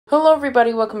Hello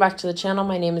everybody, welcome back to the channel.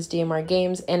 My name is DMR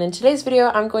Games, and in today's video,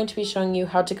 I'm going to be showing you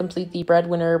how to complete the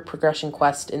breadwinner progression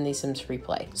quest in the Sims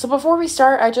FreePlay. So before we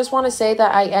start, I just want to say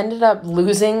that I ended up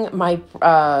losing my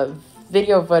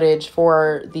video footage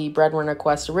for the breadwinner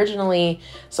quest originally,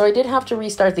 so I did have to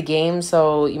restart the game,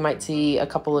 so you might see a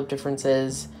couple of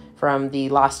differences from the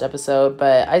last episode,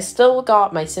 but I still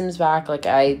got my Sims back. Like,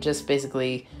 I just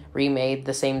basically remade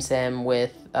the same Sim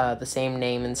with the same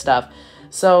name and stuff.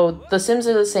 So the Sims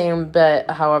are the same,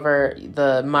 but however,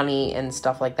 the money and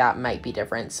stuff like that might be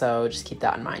different, so just keep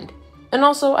that in mind. And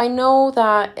also, I know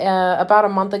that about a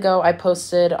month ago, I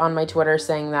posted on my Twitter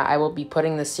saying that I will be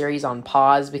putting this series on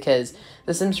pause because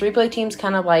the Sims FreePlay team's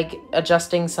kind of like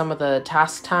adjusting some of the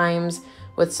task times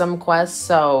with some quests,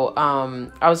 so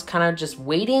I was kind of just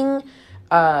waiting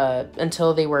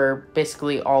until they were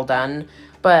basically all done.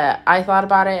 But I thought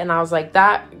about it and I was like,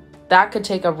 that could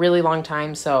take a really long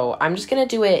time, so I'm just gonna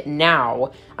do it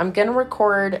now. I'm gonna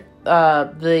record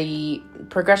the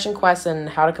progression quests and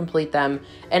how to complete them,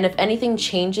 and if anything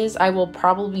changes, I will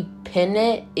probably pin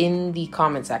it in the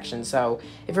comment section. So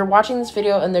if you're watching this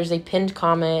video and there's a pinned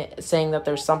comment saying that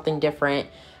there's something different,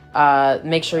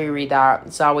 make sure you read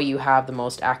that, so that way you have the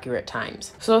most accurate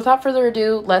times. So without further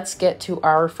ado, let's get to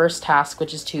our first task,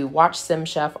 which is to watch Sim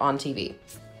Chef on TV.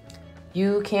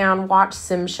 You can watch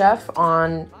Sim Chef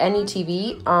on any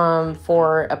TV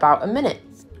for about a minute.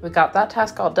 We got that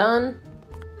task all done.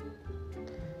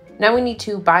 Now we need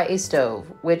to buy a stove,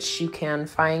 which you can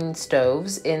find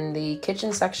stoves in the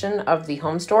kitchen section of the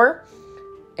home store.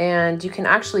 And you can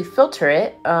actually filter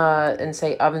it and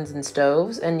say ovens and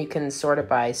stoves, and you can sort it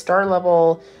by star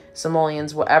level,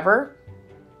 simoleons, whatever.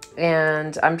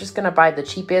 And I'm just gonna buy the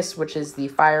cheapest, which is the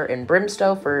fire and brim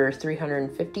stove for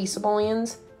 350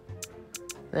 simoleons.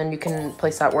 Then you can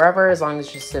place that wherever, as long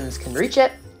as your Sims can reach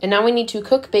it. And now we need to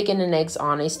cook bacon and eggs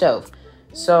on a stove.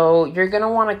 So you're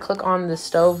gonna wanna click on the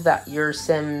stove that your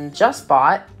Sim just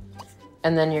bought,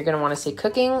 and then you're gonna wanna say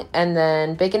cooking, and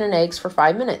then bacon and eggs for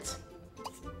 5 minutes.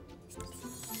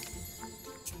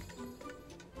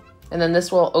 And then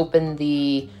this will open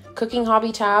the cooking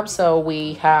hobby tab. So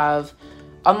we have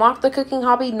unlocked the cooking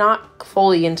hobby, not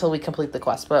fully until we complete the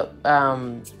quest, but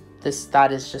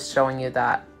that is just showing you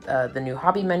that the new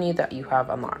hobby menu that you have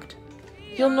unlocked.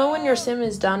 You'll know when your Sim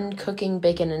is done cooking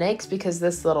bacon and eggs because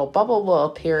this little bubble will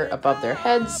appear above their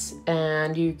heads,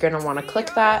 and you're gonna want to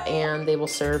click that and they will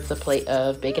serve the plate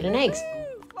of bacon and eggs.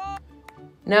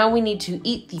 Now we need to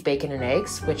eat the bacon and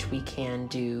eggs, which we can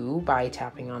do by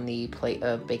tapping on the plate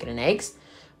of bacon and eggs.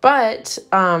 But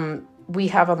we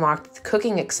have unlocked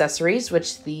cooking accessories,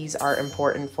 which these are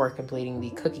important for completing the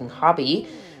cooking hobby.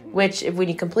 Which, when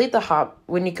you complete the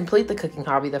cooking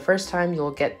hobby the first time,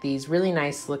 you'll get these really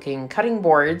nice looking cutting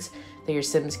boards that your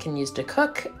Sims can use to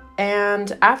cook.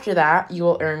 And after that, you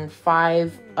will earn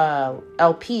 5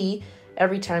 LP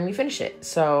every time you finish it.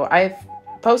 So I've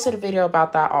posted a video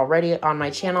about that already on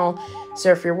my channel.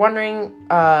 So if you're wondering,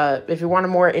 if you want a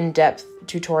more in-depth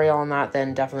tutorial on that,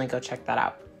 then definitely go check that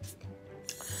out.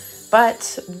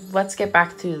 But let's get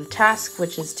back to the task,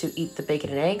 which is to eat the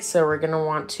bacon and eggs. So we're gonna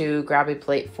want to grab a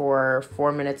plate for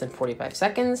 4 minutes and 45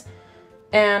 seconds,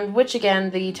 and which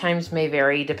again, the times may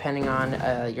vary depending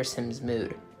on your Sim's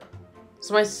mood.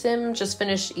 So my Sim just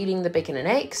finished eating the bacon and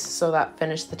eggs, so that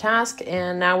finished the task,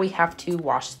 and now we have to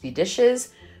wash the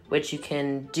dishes, which you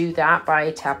can do that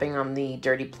by tapping on the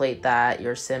dirty plate that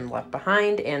your Sim left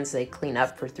behind and say clean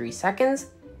up for 3 seconds.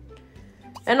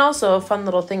 And also, a fun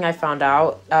little thing I found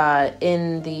out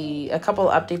a couple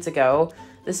updates ago,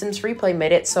 the Sims FreePlay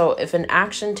made it so if an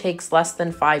action takes less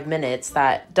than 5 minutes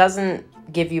that doesn't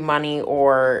give you money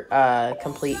or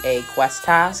complete a quest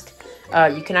task,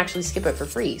 you can actually skip it for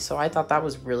free. So I thought that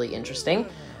was really interesting.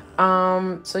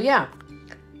 So yeah,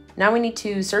 now we need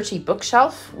to search a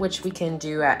bookshelf, which we can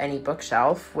do at any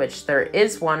bookshelf, which there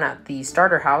is one at the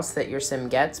starter house that your Sim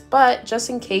gets, but just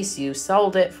in case you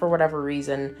sold it for whatever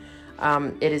reason,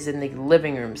 it is in the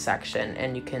living room section,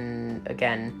 and you can,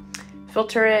 again,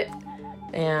 filter it,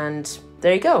 and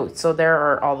there you go. So there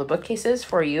are all the bookcases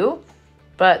for you,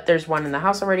 but there's one in the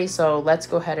house already, so let's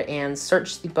go ahead and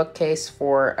search the bookcase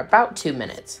for about 2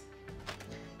 minutes.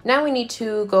 Now we need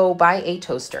to go buy a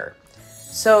toaster.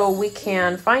 So we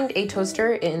can find a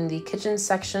toaster in the kitchen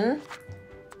section,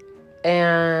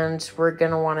 and we're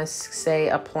gonna wanna say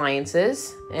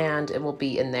appliances, and it will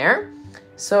be in there.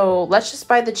 So let's just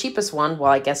buy the cheapest one.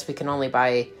 Well, I guess we can only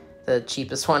buy the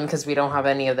cheapest one because we don't have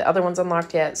any of the other ones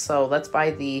unlocked yet. So let's buy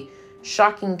the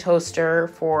shocking toaster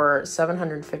for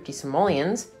 750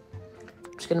 simoleons.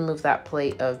 I'm just gonna move that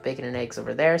plate of bacon and eggs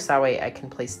over there, so that way I can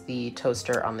place the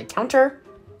toaster on the counter.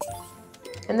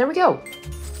 And there we go.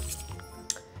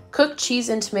 cook cheese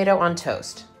and tomato on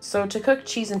toast. So to cook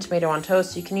cheese and tomato on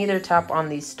toast, you can either tap on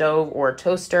the stove or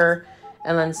toaster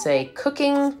and then say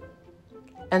cooking,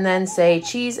 and then say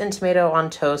cheese and tomato on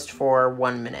toast for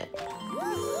 1 minute.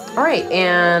 All right,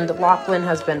 and Lachlan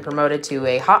has been promoted to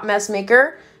a hot mess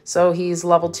maker. So he's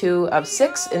level 2 of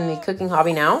 6 in the cooking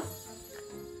hobby now.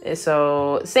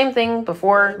 So same thing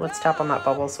before. Let's tap on that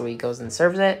bubble so he goes and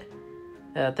serves it.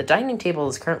 The dining table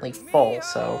is currently full,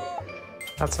 so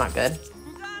that's not good.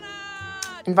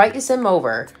 Invite your sim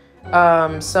over.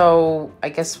 So I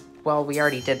guess, well, we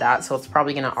already did that, so it's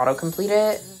probably going to auto-complete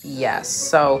it. Yes,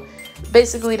 so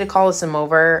basically to call a sim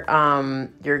over,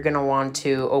 you're going to want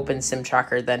to open Sim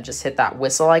Tracker, then just hit that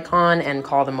whistle icon and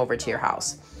call them over to your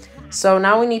house. So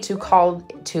now we need to call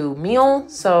to meal,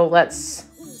 so let's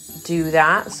do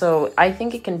that. So I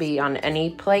think it can be on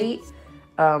any plate,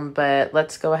 but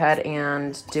let's go ahead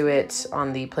and do it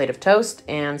on the plate of toast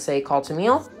and say call to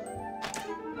meal.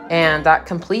 And that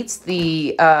completes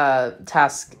the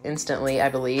task instantly, I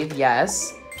believe.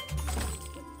 Yes.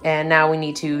 And now we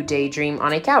need to daydream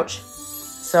on a couch.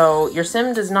 So your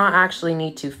sim does not actually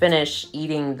need to finish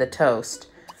eating the toast.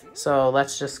 So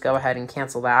let's just go ahead and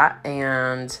cancel that.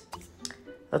 And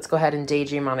let's go ahead and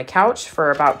daydream on a couch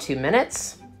for about 2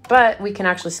 minutes. But we can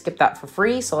actually skip that for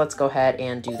free. So let's go ahead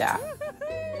and do that.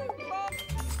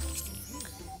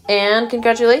 And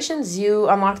congratulations, you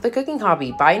unlocked the cooking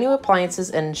hobby. Buy new appliances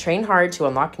and train hard to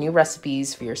unlock new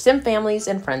recipes for your sim families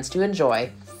and friends to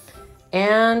enjoy.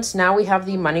 And now we have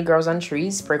the Money Grows on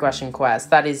Trees progression quest.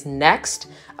 That is next.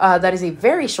 That is a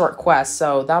very short quest,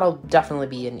 so that'll definitely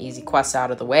be an easy quest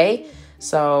out of the way.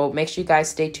 So make sure you guys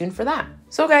stay tuned for that.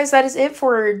 So guys, that is it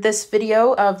for this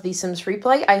video of the Sims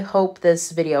FreePlay. I hope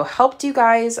this video helped you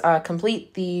guys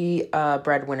complete the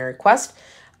breadwinner quest.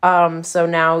 So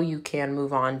now you can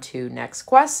move on to next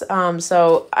quests.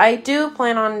 So I do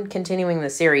plan on continuing the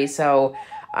series, so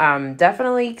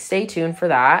definitely stay tuned for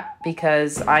that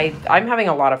because I'm having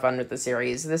a lot of fun with the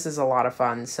series. This is a lot of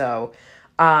fun, so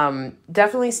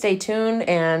definitely stay tuned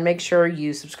and make sure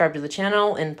you subscribe to the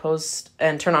channel and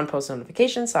turn on post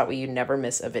notifications so that way you never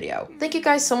miss a video. Thank you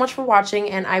guys so much for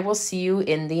watching, and I will see you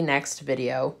in the next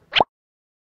video.